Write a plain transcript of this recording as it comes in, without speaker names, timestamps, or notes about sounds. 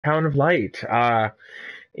Town of Light.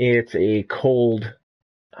 It's a cold,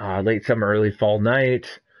 late summer, early fall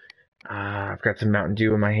night. I've got some Mountain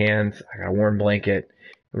Dew in my hands. I got a warm blanket.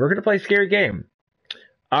 We're gonna play a scary game.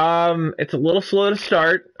 It's a little slow to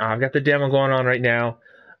start. I've got the demo going on right now.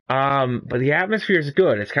 But the atmosphere is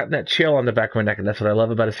good. It's got that chill on the back of my neck, and that's what I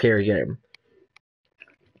love about a scary game.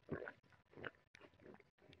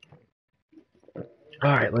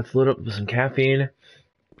 Alright, let's load up with some caffeine.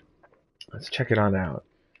 Let's check it on out.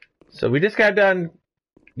 So we just got done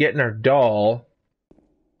getting our doll.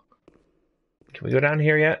 Can we go down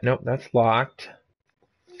here yet? Nope, that's locked.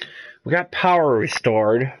 We got power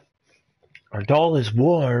restored. Our doll is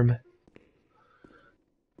warm.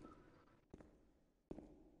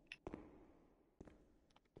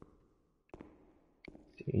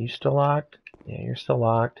 Are you still locked? Yeah, you're still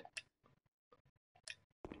locked.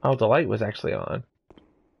 Oh, the light was actually on.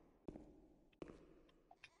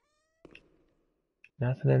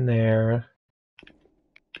 Nothing in there.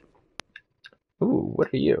 Ooh,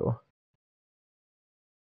 what are you?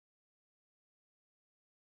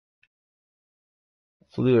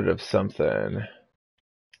 Fluid of something.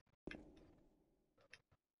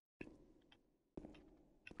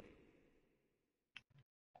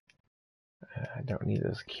 I don't need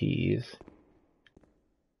those keys.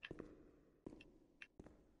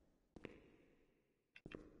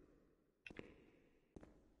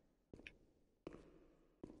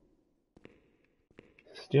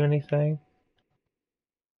 Does this do anything?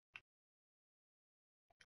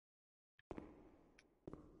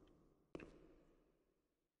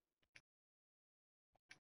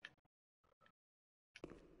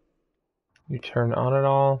 You turn on it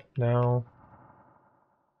all? No.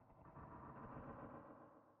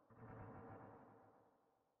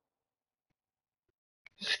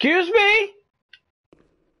 Excuse me?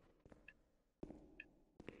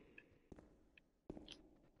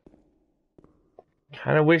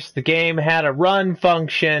 Kinda wish the game had a run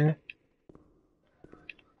function.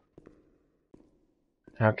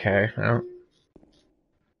 Okay.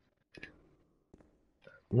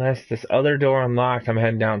 Unless this other door unlocked, I'm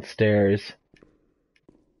heading downstairs.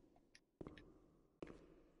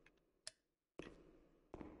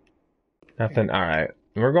 Nothing. Alright.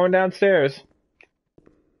 We're going downstairs.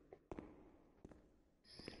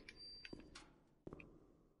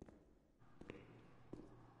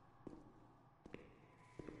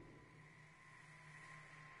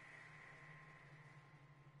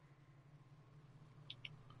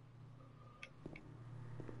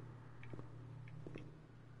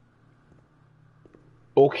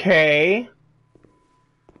 Okay.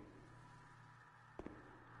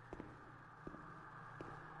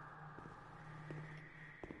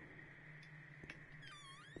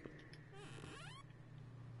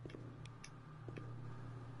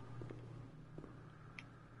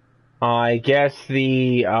 I guess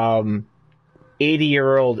the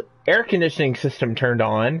 80-year-old air conditioning system turned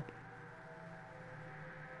on.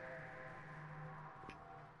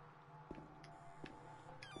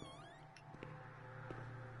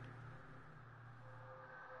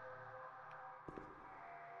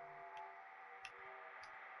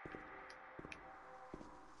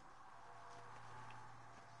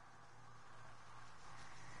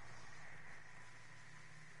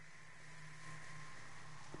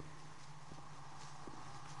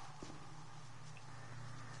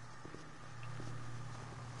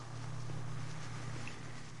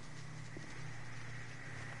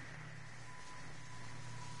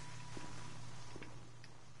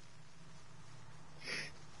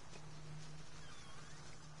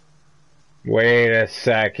 Wait a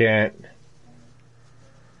second.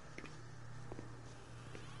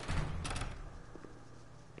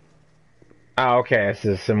 Oh, okay, this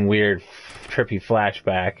is some weird, trippy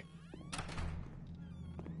flashback.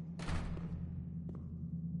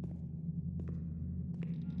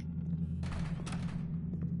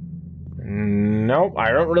 Nope,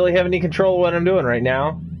 I don't really have any control of what I'm doing right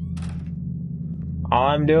now. All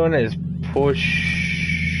I'm doing is push...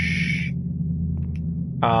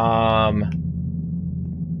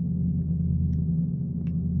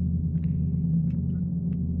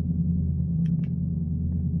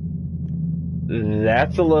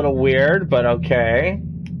 That's a little weird, but okay.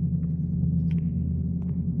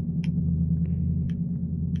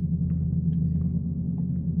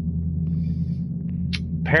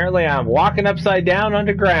 Apparently I'm walking upside down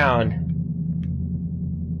underground.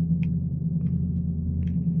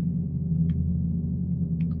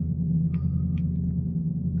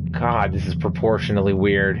 God, this is proportionally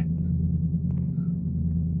weird.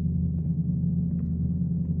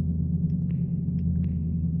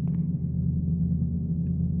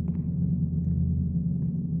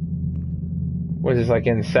 Was this like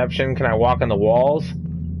Inception? Can I walk on the walls?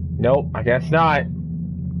 Nope, I guess not.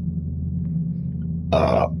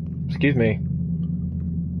 Excuse me.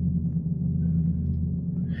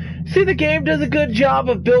 See, the game does a good job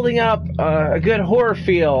of building up a good horror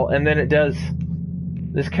feel, and then it does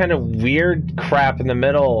this kind of weird crap in the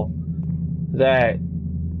middle that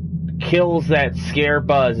kills that scare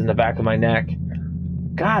buzz in the back of my neck.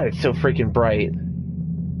 God, it's so freaking bright.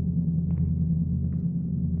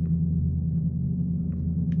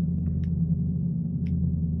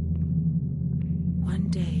 One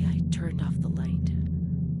day I turned off the light,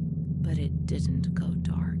 but it didn't go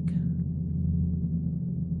dark.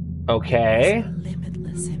 Okay. It was a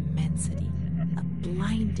limitless immensity, a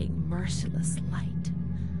blinding, merciless light.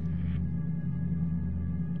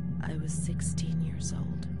 I was 16 years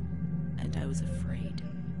old, and I was afraid,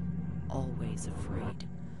 always afraid,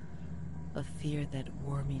 a fear that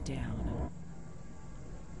wore me down.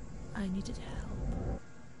 I needed help,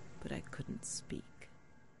 but I couldn't speak.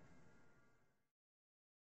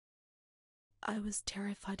 I was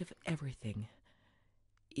terrified of everything,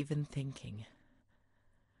 even thinking.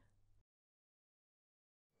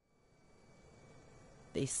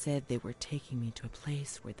 They said they were taking me to a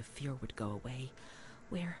place where the fear would go away,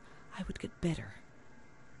 where I would get better.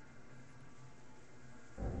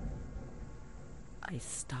 I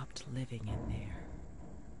stopped living in there.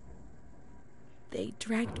 They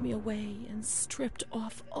dragged me away and stripped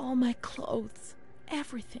off all my clothes,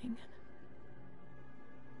 everything.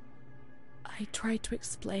 I tried to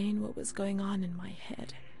explain what was going on in my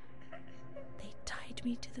head. They tied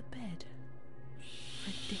me to the bed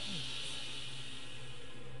for days.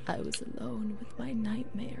 I was alone with my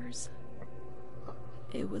nightmares.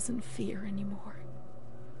 It wasn't fear anymore.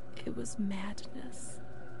 It was madness.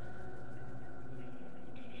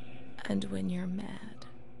 And when you're mad,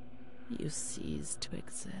 you cease to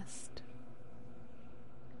exist.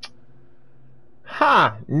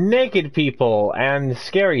 Ha! Naked people and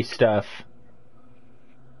scary stuff.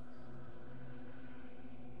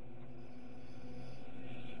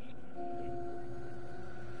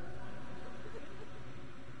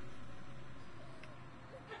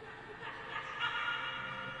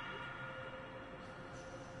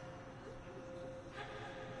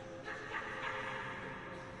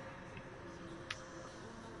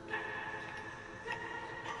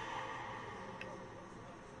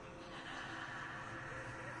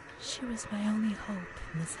 She was my only hope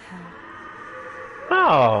in this hell.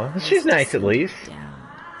 Oh, she's nice at least. Down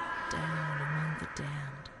among the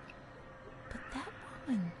damned. But that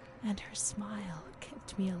woman and her smile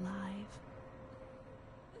kept me alive.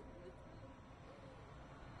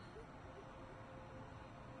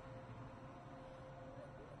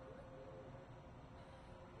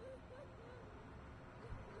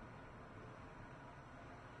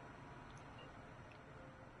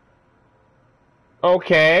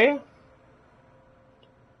 Okay.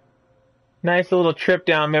 Nice little trip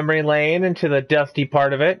down memory lane into the dusty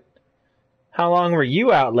part of it. How long were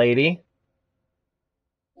you out, lady?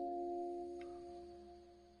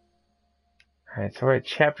 Alright, so we're at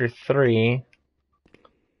chapter 3.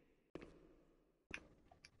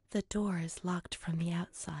 The door is locked from the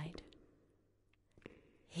outside.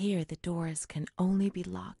 Here the doors can only be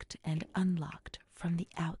locked and unlocked from the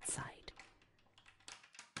outside.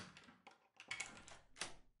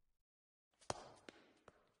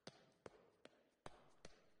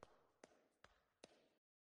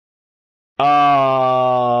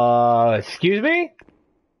 Excuse me?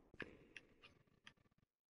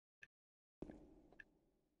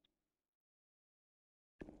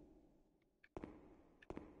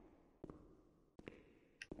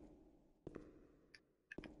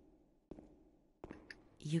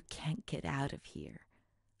 You can't get out of here.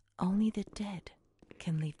 Only the dead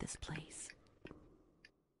can leave this place.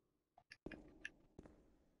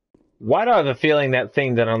 Why do I have a feeling that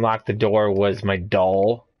thing that unlocked the door was my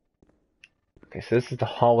doll? Okay, so this is the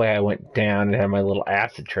hallway I went down and had my little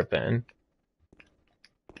acid trip in.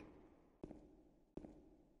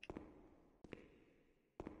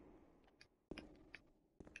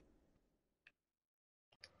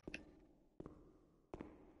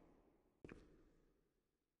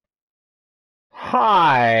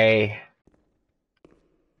 Hi!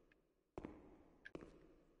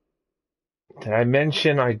 Did I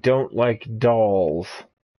mention I don't like dolls?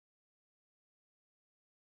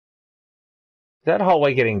 Is that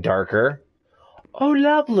hallway getting darker? Oh,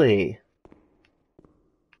 lovely!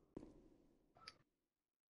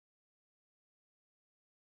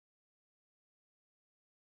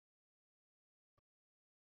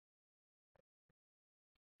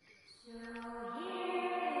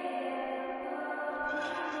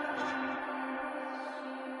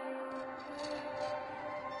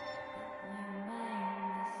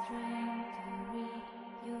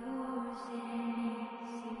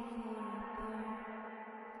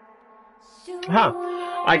 Huh.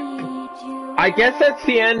 I guess that's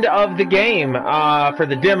the end of the game, for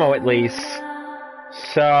the demo at least.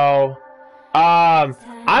 So, I'm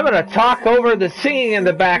gonna talk over the singing in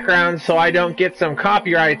the background so I don't get some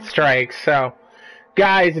copyright strikes. So,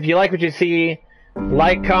 guys, if you like what you see,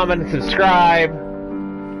 like, comment, and subscribe.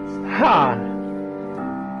 Huh.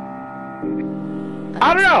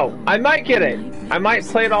 I don't know. I might get it. I might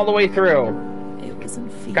play it all the way through.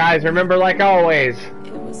 Guys, remember, like always,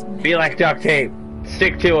 be like duct tape.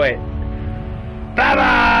 Stick to it.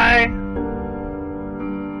 Bye-bye!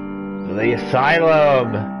 The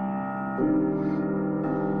asylum.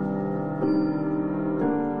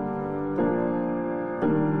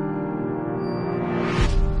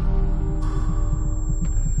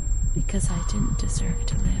 Because I didn't deserve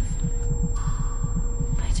to live.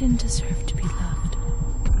 I didn't deserve to be loved.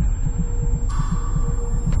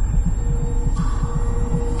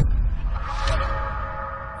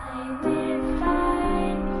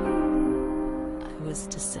 I was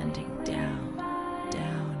descending down,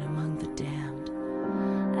 down among the damned.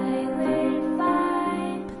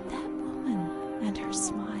 But that woman and her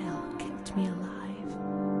smile kept me alive.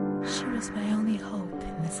 She was my only hope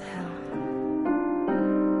in this hell.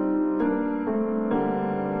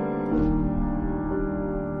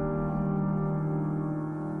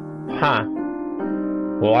 Huh.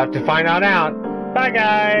 We'll have to find out. Bye,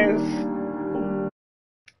 guys.